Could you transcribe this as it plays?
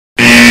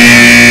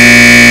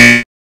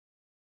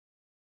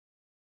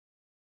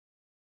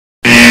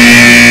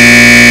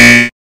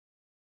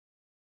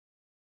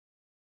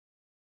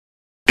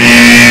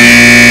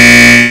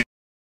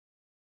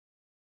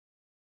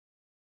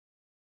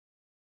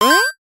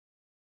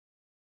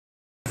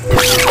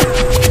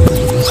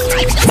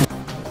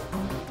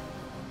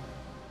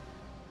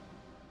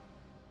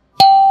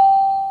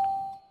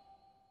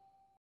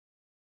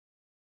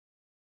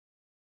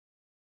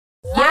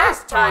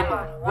time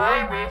on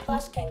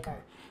ryran+kinker.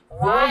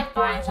 Ryan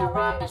finds a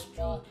rhombus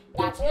jewel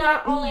that's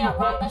not only a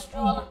rhombus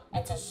jewel,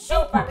 it's a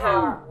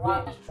superpower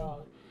rhombus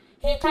jewel.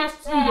 He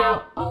tests it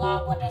out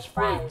along with his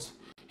friends.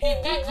 He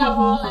digs a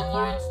hole and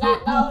learns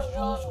that those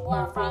jewels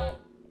were from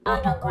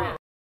underground.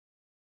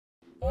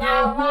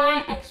 Now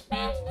Ryan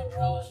expands the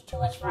jewels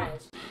to his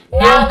friends.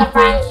 Now the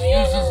friends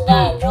uses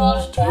the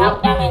jewels to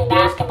help them in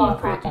basketball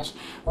practice.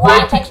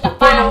 Ryan takes the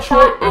final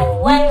shot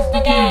and wins the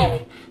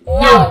game.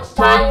 Now it's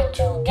time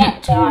to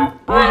get to our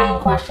final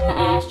question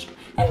asked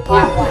in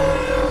part 1.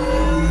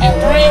 In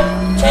 3,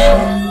 2,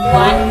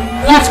 1,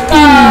 let's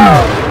go!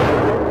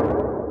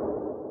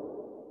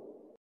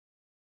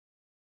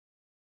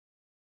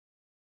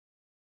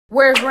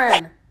 Where's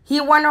Ren? He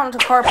went on to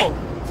carpool.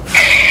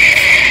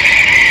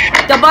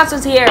 The bus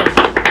is here.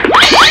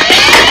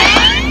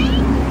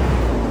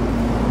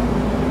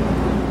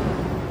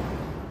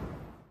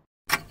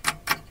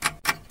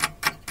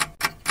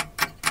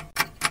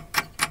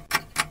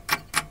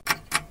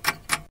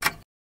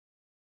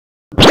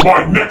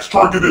 My next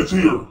target is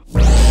here.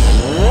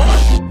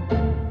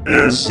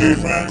 And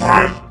safe man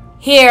time.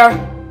 Here.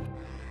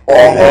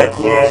 Alright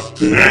class,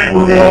 today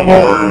we're gonna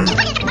learn.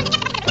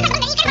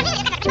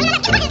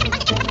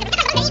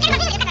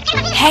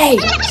 Hey,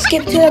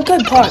 skip to the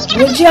good part,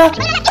 would ya?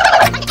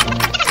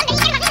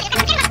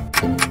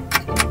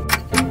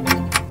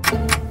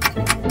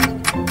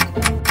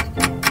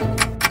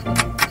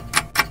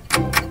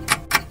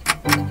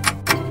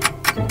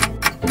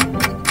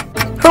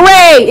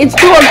 Hooray! It's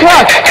 2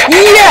 o'clock!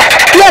 Yeah!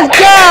 Let's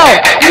go!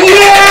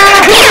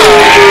 Yeah!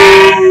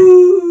 Wee!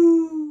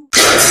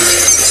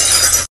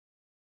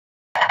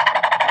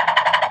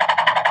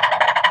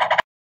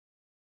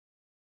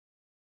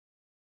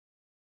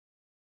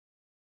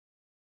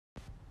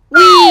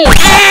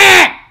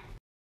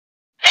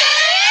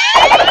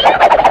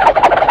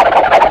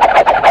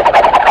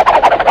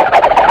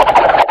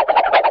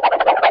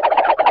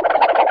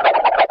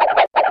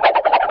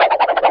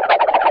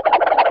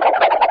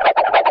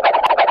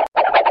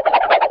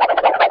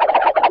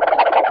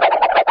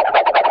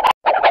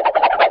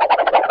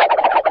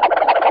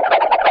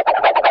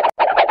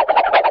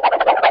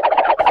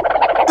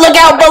 Look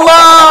out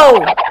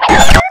below!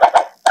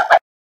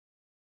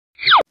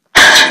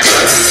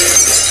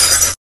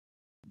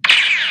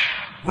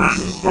 Recess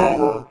is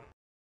over.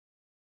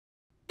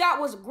 That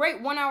was a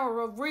great 1 hour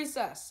of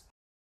recess.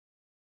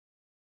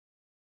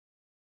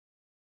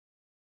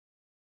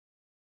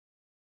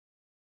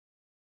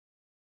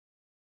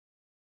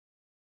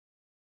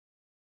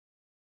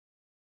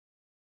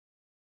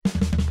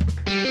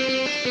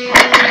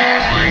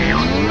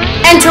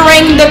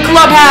 Entering the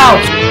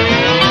clubhouse.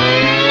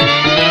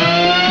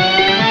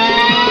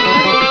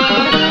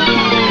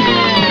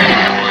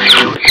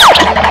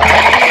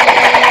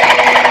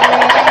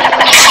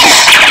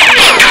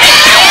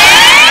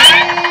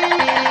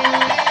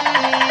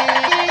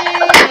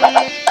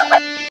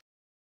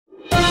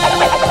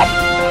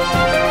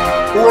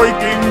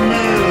 Breaking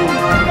news!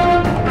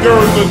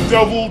 There's a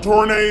devil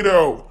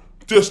tornado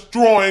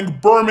destroying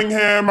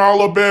Birmingham,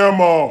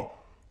 Alabama.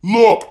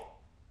 Look!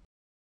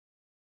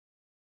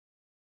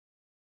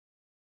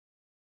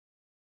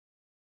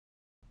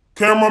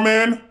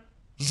 Cameraman,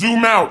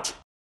 zoom out.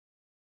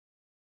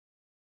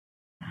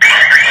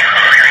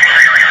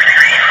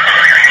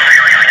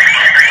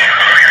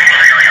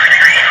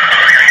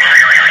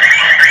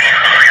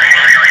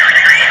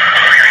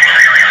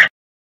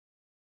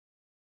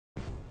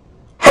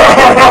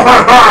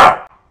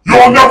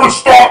 You'll never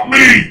stop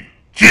me,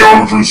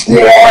 Geometry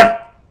Squad!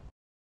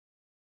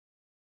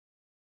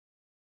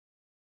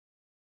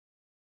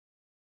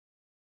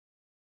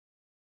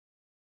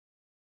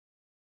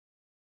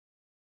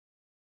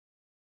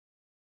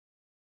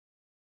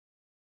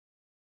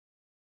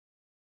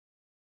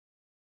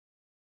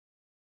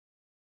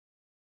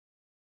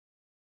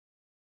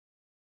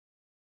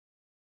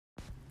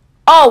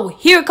 Oh,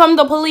 here come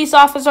the police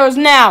officers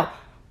now.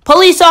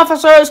 Police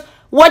officers,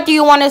 what do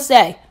you want to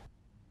say?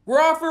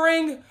 We're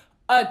offering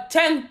a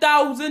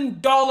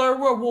 $10,000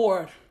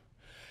 reward.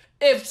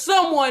 If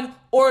someone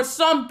or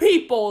some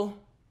people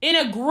in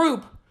a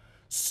group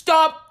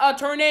stop a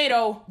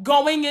tornado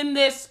going in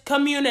this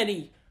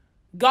community.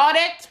 Got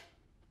it?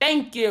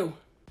 Thank you.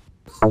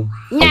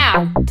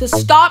 Now, to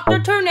stop the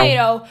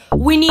tornado,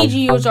 we need to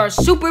use our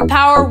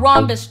superpower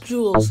rhombus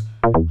jewels,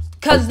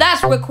 because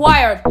that's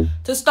required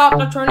to stop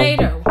the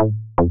tornado.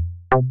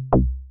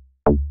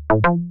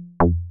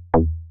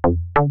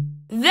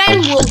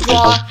 Then we'll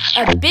draw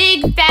a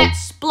big fat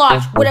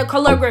splotch with a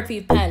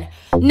calligraphy pen.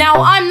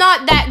 Now, I'm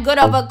not that good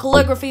of a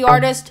calligraphy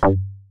artist.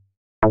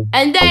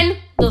 And then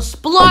the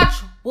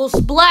splotch will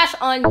splash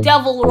on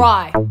Devil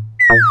Rye.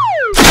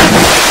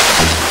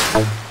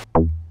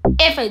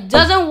 If it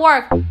doesn't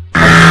work,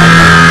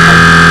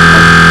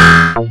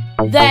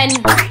 then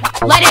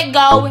let it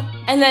go,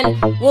 and then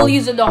we'll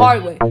use it the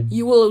hard way.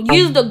 You will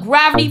use the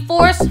gravity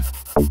force,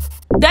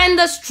 then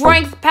the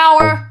strength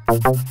power,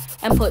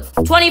 and put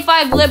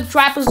 25 lib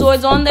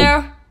trapezoids on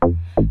there,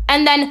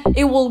 and then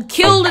it will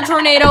kill the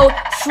tornado,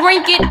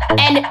 shrink it,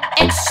 and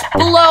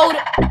explode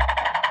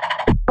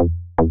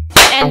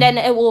and then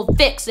it will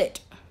fix it.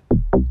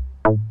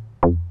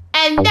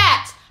 And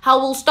that's how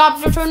we'll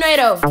stop the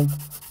tornado.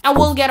 And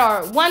we'll get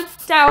our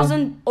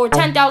 $1,000 or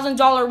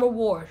 $10,000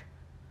 reward.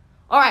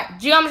 Alright,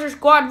 Geometry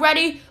Squad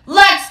ready?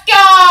 Let's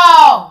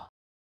go!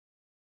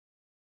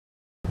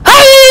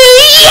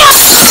 Hi-ya!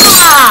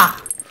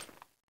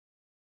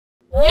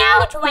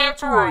 Now to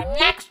answer our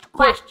next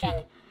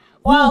question.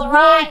 Will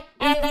Ryan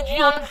and the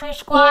Geometry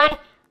Squad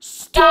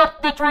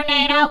stop the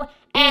tornado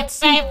and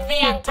save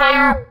the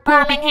entire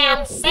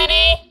Birmingham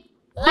city?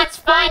 Let's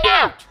find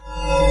out!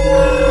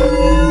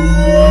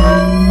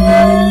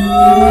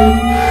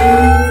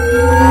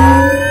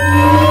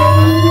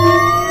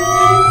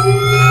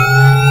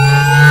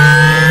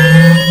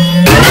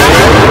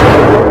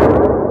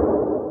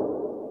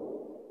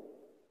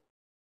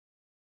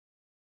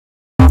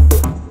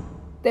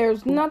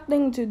 There's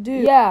nothing to do.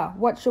 Yeah,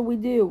 what should we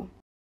do?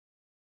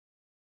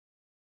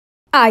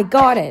 I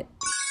got it.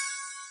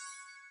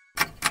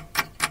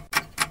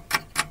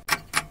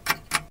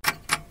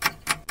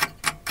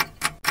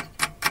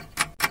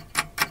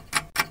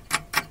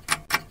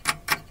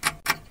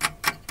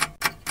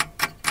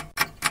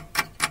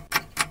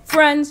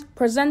 Friends,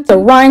 present the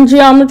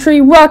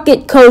RyanGeometry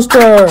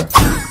Rocketcoaster.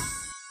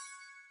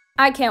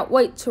 I can't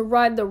wait to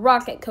ride the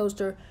rocket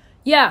coaster.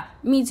 Yeah,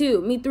 me too,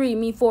 me 3,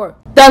 me 4.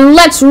 Then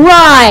let's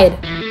ride!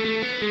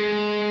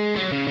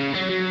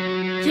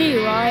 Gee,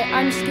 Ryan,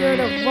 I'm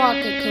scared of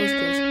rocket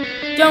coasters.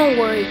 Don't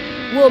worry,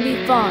 we'll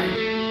be fine.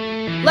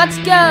 Let's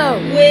go!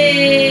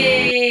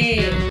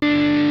 Whee!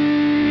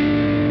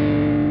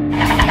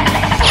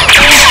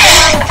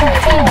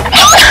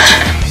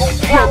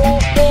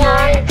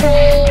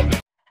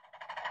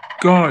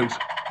 Guys,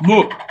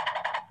 look!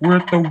 We're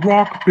at the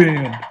rock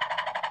band!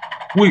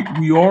 Wait,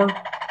 we are?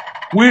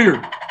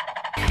 Where?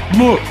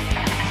 Look!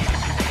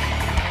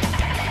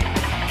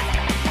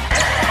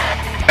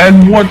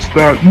 And what's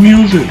that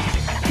music?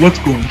 Let's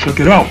go and check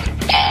it out.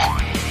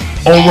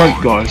 Alright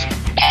guys,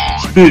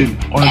 spin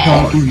on a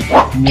count of 3.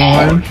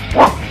 1,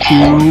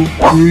 2,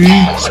 3,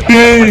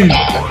 spin!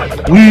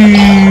 Whee!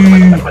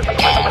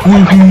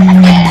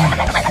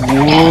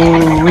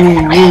 Whoa!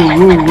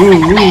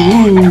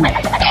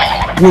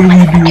 What do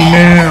we do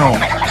now?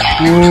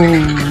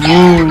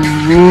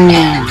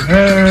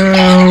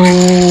 Help!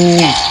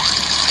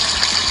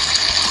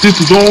 This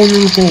is all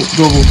your fault,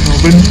 Double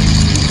Kelvin.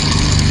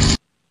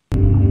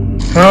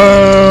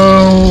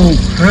 Help!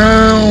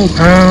 Help!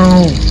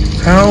 Help!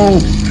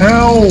 Help!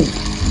 Help!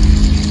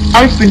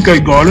 I think I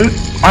got it.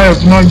 I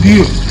have an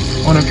idea.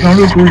 On a count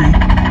of 3,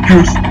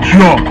 just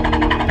jump.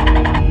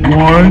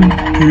 1,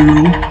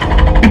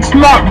 2. It's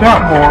not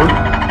that hard.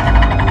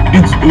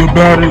 It's the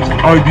baddest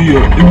idea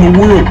in the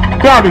world.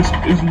 Baddest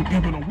isn't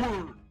even a word.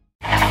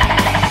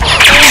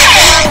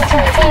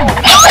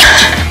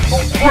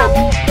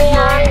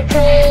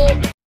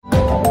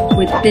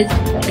 With this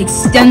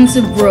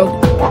extensive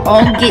rope,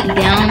 I'll get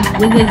down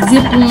with a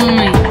zip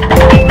line.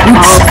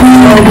 I'll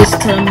throw this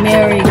to the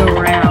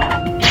merry-go-round.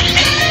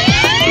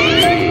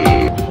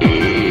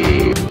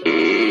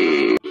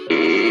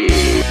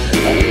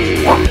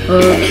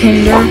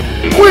 Kinder,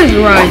 what is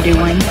Ryan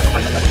doing?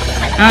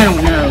 I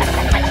don't know.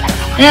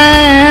 Help!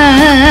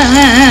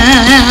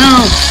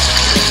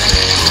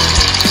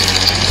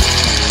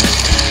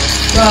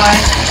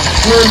 Right,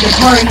 we're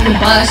departing the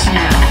bus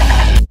now.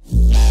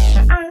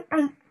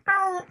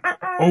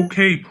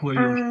 Okay,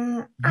 players.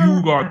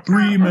 You got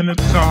 3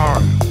 minutes to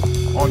hide.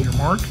 On your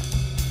mark.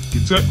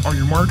 Get set. On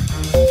your mark.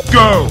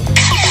 Go!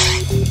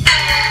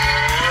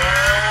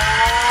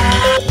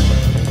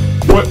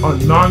 What a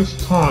nice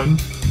time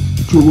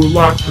to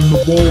relax in the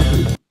ball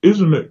pit,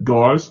 isn't it,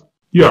 guys?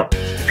 Yeah.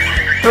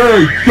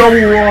 Hey,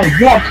 Double Ryan,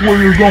 watch where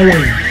you're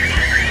going!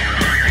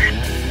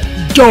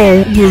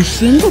 Don't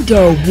listen to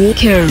Double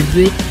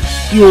Kelvin.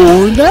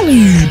 You're the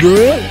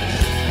leader.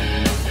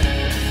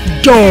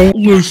 Don't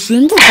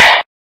listen to...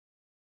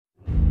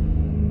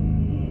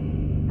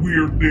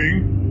 Weird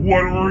thing,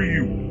 what are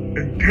you?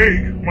 And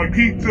take my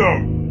pizza!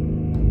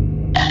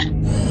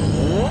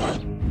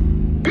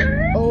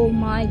 Oh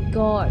my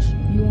gosh,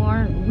 you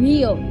aren't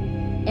real.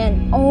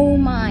 And oh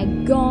my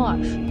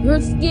gosh,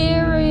 you're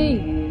scary.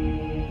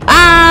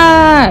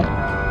 Ah!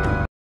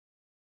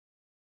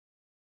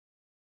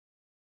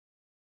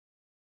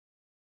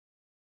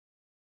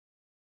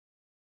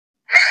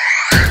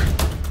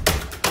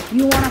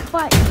 You wanna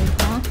fight me,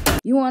 huh?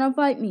 You wanna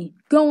fight me?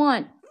 Go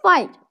on,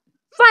 fight!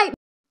 Fight!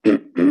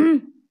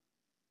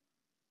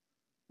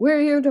 We're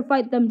here to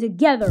fight them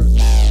together.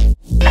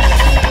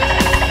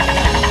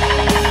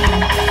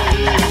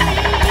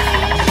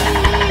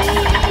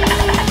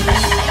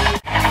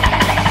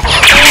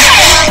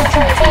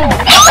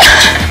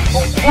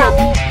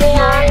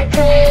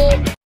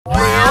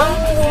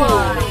 Round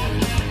 1.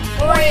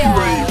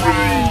 Relay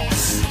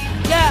race.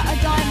 Yeah, a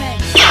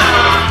diamond.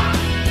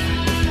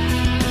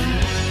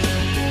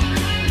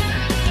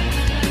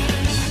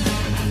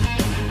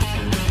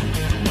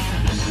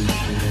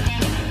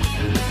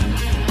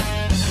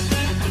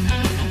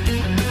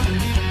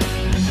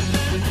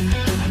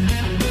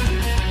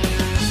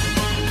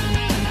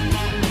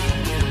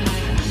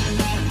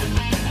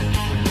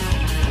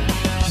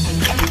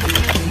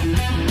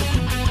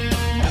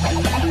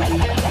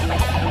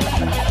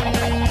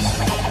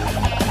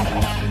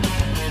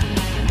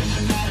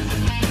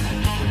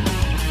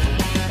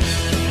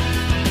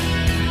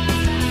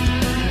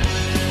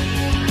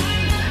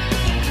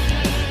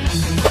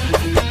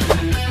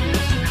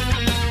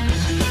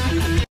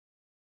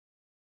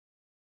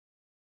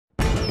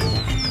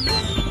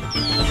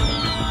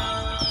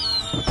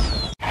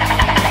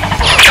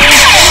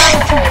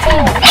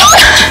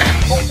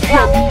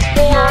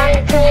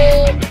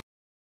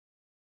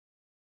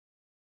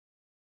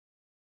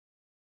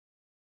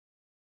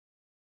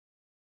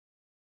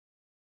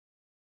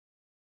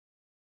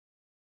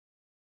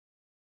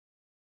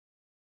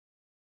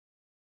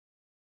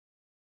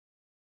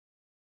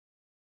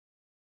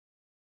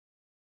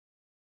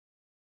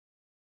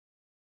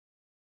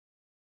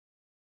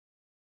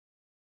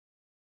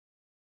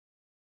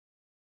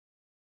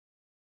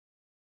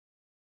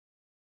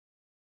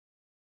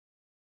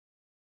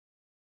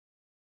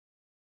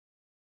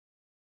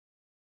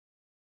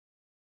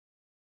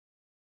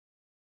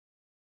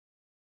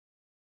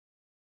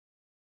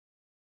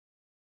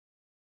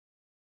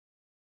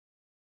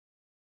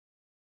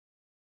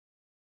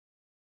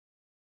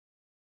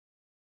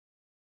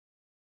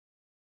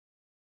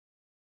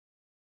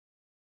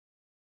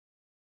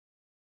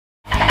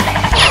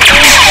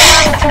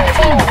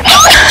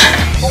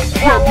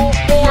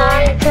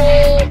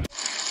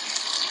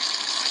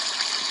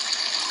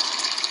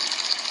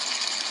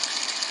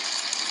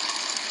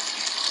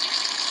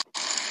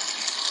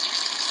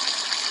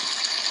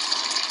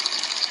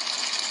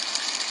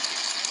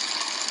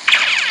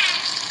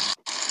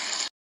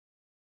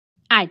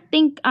 I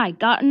think I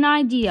got an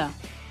idea.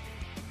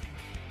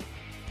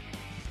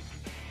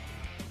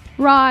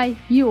 Rye,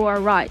 you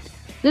are right.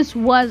 This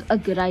was a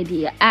good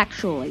idea,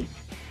 actually.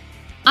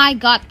 I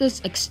got this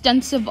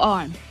extensive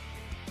arm.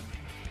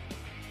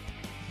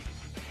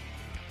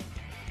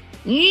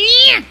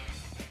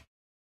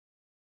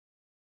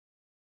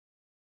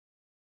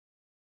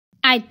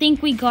 I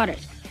think we got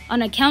it.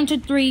 On a count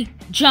of 3,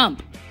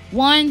 jump.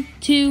 1,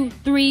 2,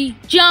 3,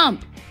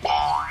 jump!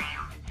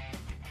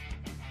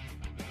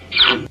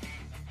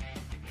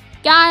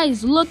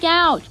 Guys, look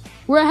out!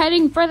 We're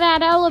heading for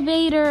that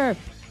elevator!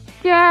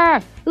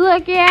 Yeah,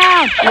 look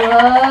out! Whoa!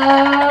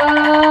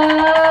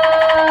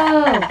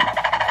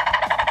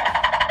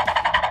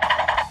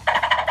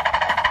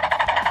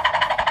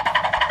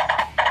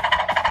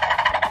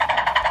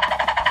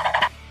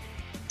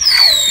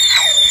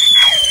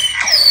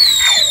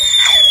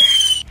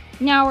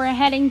 Now we're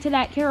heading to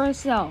that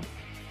carousel.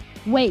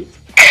 Wait,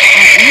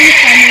 at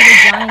least I made a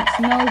giant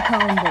snow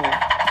cone bowl.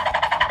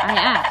 I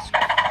asked.